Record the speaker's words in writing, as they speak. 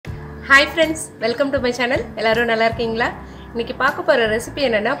Hi friends, welcome to my channel. எல்லாரும் நல்லா இருக்கீங்களா? இன்னைக்கு பார்க்க போற ரெசிபி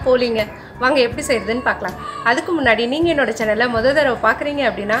என்னன்னா போலிங்க. வாங்க எப்படி செய்யறதுன்னு பார்க்கலாம். அதுக்கு முன்னாடி நீங்க என்னோட சேனலை முதல் தடவை பார்க்கறீங்க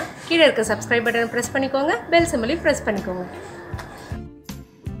அப்படினா கீழ இருக்க subscribe பட்டனை பிரஸ் பண்ணிக்கோங்க, bell symbol-ஐயும் பிரஸ் பண்ணிக்கோங்க.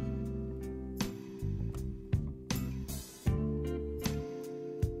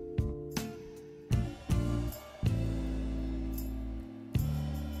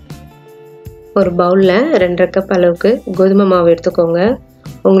 ஒரு பவுல்ல 2 கப் அளவுக்கு கோதுமை மாவு எடுத்துக்கோங்க.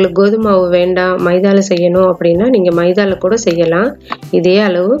 உங்களுக்கு கோதுமை மாவு வேண்டாம் மைதால செய்யணும் அப்படினா நீங்க மைதால கூட செய்யலாம். இதே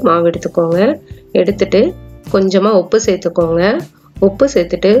அளவு மாவு எடுத்துக்கோங்க. எடுத்துட்டு கொஞ்சமா உப்பு சேர்த்துக்கோங்க. உப்பு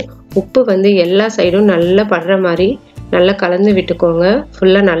சேர்த்துட்டு உப்பு வந்து எல்லா சைடும் நல்லா படுற மாதிரி நல்லா கலந்து விட்டுக்கோங்க.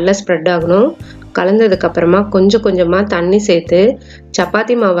 ஃபுல்லா நல்லா ஸ்ப்ரெட் ஆகணும். கலந்ததுக்கு அப்புறமா கொஞ்சம் கொஞ்சமா தண்ணி சேர்த்து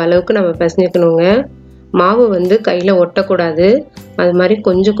சப்பாத்தி மாவு அளவுக்கு நம்ம பிசைஞ்சிக்கணுங்க. மாவு வந்து கையில ஒட்டக்கூடாது. அது மாதிரி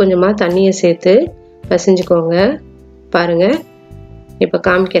கொஞ்சம் கொஞ்சமா தண்ணியை சேர்த்து பிசைஞ்சுக்கோங்க. பாருங்க இப்போ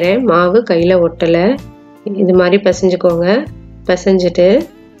காமிக்கிறேன். மாவு கையில ஒட்டல. இது மாதிரி பிசைஞ்சுக்கோங்க. பிசைஞ்சிட்டு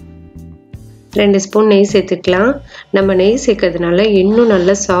 2 ஸ்பூன் நெய் சேர்த்துக்கலாம். நம்ம நெய் சேர்க்கறதுனால இன்னும்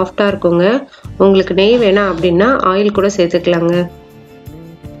நல்லா சாஃப்டா இருக்குங்க. உங்களுக்கு நெய் வேணாம் அப்படின்னா ஆயில் கூட சேர்த்துக்கலாங்க.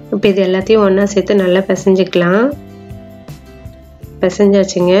 இப்போ இது எல்லாத்தையும் ஒண்ணா சேர்த்து நல்லா பிசைஞ்சுக்கலாம்.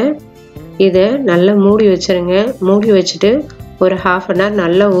 பிசைஞ்சாச்சுங்க. இதை நல்லா மூடி வச்சிருங்க. மூடி வச்சுட்டு ஒரு ½ அன் ஹவர்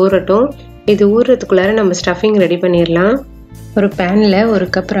நல்லா ஊறட்டும். இது ஊறுறதுக்குள்ளார நம்ம ஸ்டஃபிங் ரெடி பண்ணிடலாம். ஒரு பேனில் 1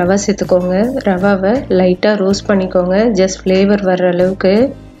 கப் ரவா சேர்த்துக்கோங்க. ரவாவை லைட்டாக ரோஸ்ட் பண்ணிக்கோங்க. ஜஸ்ட் ஃப்ளேவர் வர்ற அளவுக்கு.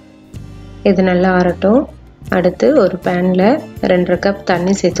 இது நல்லா ஆறட்டும். அடுத்து ஒரு பேனில் 2 கப்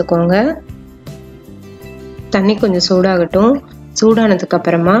தண்ணி சேர்த்துக்கோங்க. தண்ணி கொஞ்சம் சூடாகட்டும். சூடானதுக்கு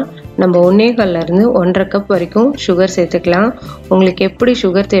அப்புறமா நம்ம 1.25 1/2 கப் வரைக்கும் சுகர் சேர்த்துக்கலாம். உங்களுக்கு எப்படி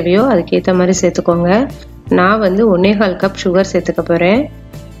சுகர் தேவையோ அதுக்கேற்ற மாதிரி சேர்த்துக்கோங்க. நான் வந்து 1.25 கப் சுகர் சேர்த்துக்க போகிறேன்.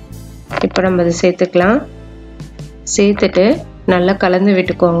 இப்போ நம்ம அதை சேர்த்துக்கலாம். சேர்த்துட்டு நல்லா கலந்து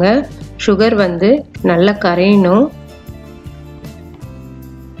விட்டுக்கோங்க. சுகர் வந்து நல்லா கரையணும்.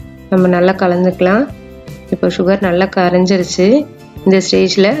 நம்ம நல்லா கலந்துக்கலாம். இப்போ சுகர் நல்லா கரைஞ்சிருச்சு. இந்த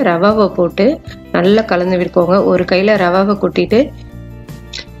ஸ்டேஜில் ரவாவை போட்டு நல்லா கலந்து விட்டுக்கோங்க. ஒரு கையில் ரவாவை கொட்டிட்டு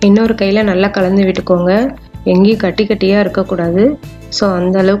இன்னொரு கையில் நல்லா கலந்து விட்டுக்கோங்க. எங்கேயும் கட்டி கட்டியாக இருக்கக்கூடாது. ஸோ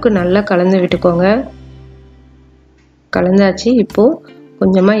அந்த அளவுக்கு நல்லா கலந்து விட்டுக்கோங்க. கலந்தாச்சு. இப்போது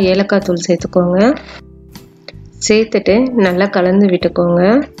கொஞ்சமாக ஏலக்காய் தூள் சேர்த்துக்கோங்க. சேர்த்துட்டு நல்லா கலந்து விட்டுக்கோங்க.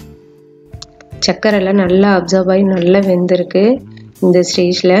 சர்க்கரைலாம் நல்லா அப்சர்வ் ஆகி நல்லா வெந்திருக்கு. இந்த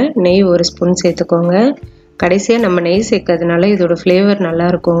ஸ்டேஜில் நெய் 1 ஸ்பூன் சேர்த்துக்கோங்க. கடைசியாக நம்ம நெய் சேர்க்கறதுனால இதோட ஃப்ளேவர் நல்லா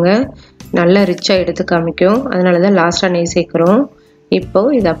இருக்குங்க. நல்லா ரிச்சாக எடுத்து காமிக்கும். அதனால தான் லாஸ்ட்டாக நெய் சேர்க்குறோம்.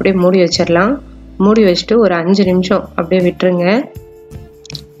 இப்போது இதை அப்படியே மூடி வச்சிடலாம். மூடி வச்சுட்டு ஒரு 5 நிமிஷம் அப்படியே விட்டுருங்க.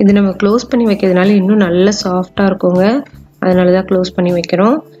 இது நம்ம க்ளோஸ் பண்ணி வைக்கிறதுனால இன்னும் நல்லா சாஃப்டாக இருக்குங்க. அதனால தான் க்ளோஸ் பண்ணி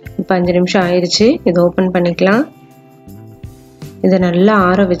வைக்கிறோம். இப்போ 5 நிமிஷம் ஆயிடுச்சு. இதை ஓப்பன் பண்ணிக்கலாம். இதை நல்லா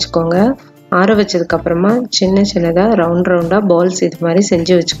ஆற வச்சுக்கோங்க. ஆற வச்சதுக்கப்புறமா சின்ன சின்னதாக ரவுண்டாக பால்ஸ் இது மாதிரி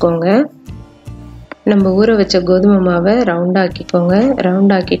செஞ்சு வச்சுக்கோங்க. நம்ம ஊற வச்ச கோதுமை மாவை ரவுண்டாக்கிக்கோங்க.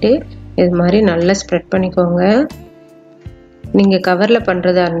 ரவுண்டாக்கிட்டு இது மாதிரி நல்லா ஸ்ப்ரெட் பண்ணிக்கோங்க. நீங்கள் கவரில்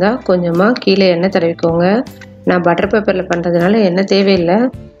பண்ணுறதா இருந்தால் கொஞ்சமாக கீழே எண்ணெய் தடவிக்கோங்க. நான் பட்டர் பேப்பரில் பண்ணுறதுனால எண்ணெய் தேவையில்லை.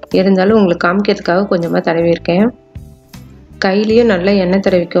 இருந்தாலும் உங்களுக்கு காமிக்கிறதுக்காக கொஞ்சமாக தடவிருக்கேன். கையிலையும் நல்லா எண்ணெய்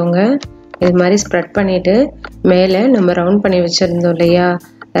தடவிக்கோங்க. இது மாதிரி ஸ்ப்ரெட் பண்ணிவிட்டு மேலே நம்ம ரவுண்ட் பண்ணி வச்சுருந்தோம் இல்லையா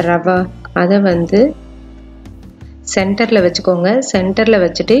ரவா, அதை வந்து சென்டரில் வச்சுக்கோங்க. சென்டரில்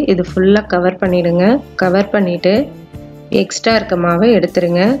வச்சுட்டு இது ஃபுல்லாக கவர் பண்ணிவிடுங்க. கவர் பண்ணிவிட்டு எக்ஸ்ட்ரா இருக்க மாவை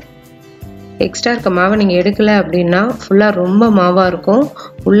எடுத்துருங்க. எக்ஸ்ட்ரா இருக்க மாவை நீங்கள் எடுக்கலை அப்படின்னா ஃபுல்லாக ரொம்ப மாவாக இருக்கும்.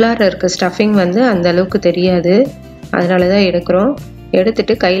 உள்ளார இருக்க ஸ்டஃபிங் வந்து அந்த அளவுக்கு தெரியாது. அதனால தான் எடுக்கிறோம்.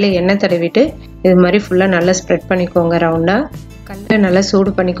 எடுத்துட்டு கையில் எண்ணெய் தடவிட்டு இது மாதிரி ஃபுல்லாக நல்லா ஸ்ப்ரெட் பண்ணிக்கோங்க. ரவுண்டாக கல்லை நல்லா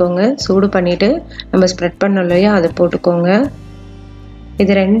சூடு பண்ணிக்கோங்க. சூடு பண்ணிவிட்டு நம்ம ஸ்ப்ரெட் பண்ணோம் இல்லையா அதை போட்டுக்கோங்க.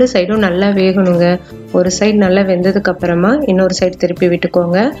 இது 2 சைடும் நல்லா வேகணுங்க. ஒரு சைடு நல்லா வெந்ததுக்கு அப்புறமா இன்னொரு சைடு திருப்பி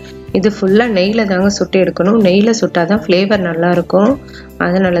விட்டுக்கோங்க. இது ஃபுல்லாக நெய்யில் தாங்க சுட்டு எடுக்கணும். நெய்யில் சுட்டால் தான் ஃப்ளேவர் நல்லாயிருக்கும்.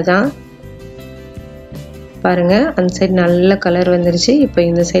 அதனால தான் பாருங்கள் அந்த சைடு நல்ல கலர் வந்துருச்சு. இப்போ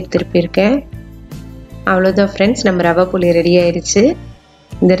இந்த சைடு திருப்பி இருக்கேன். அவ்வளோதான் ஃப்ரெண்ட்ஸ், நம்ம ரவா போலி ரெடி ஆயிடுச்சு.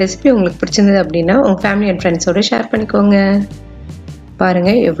 இந்த ரெசிபி உங்களுக்கு பிடிச்சிருந்தது அப்படின்னா உங்கள் ஃபேமிலி அண்ட் ஃப்ரெண்ட்ஸோடு ஷேர் பண்ணிக்கோங்க.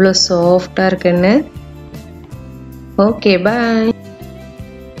 பாருங்கள் எவ்வளோ சாஃப்டாக இருக்குன்னு. Okay bye.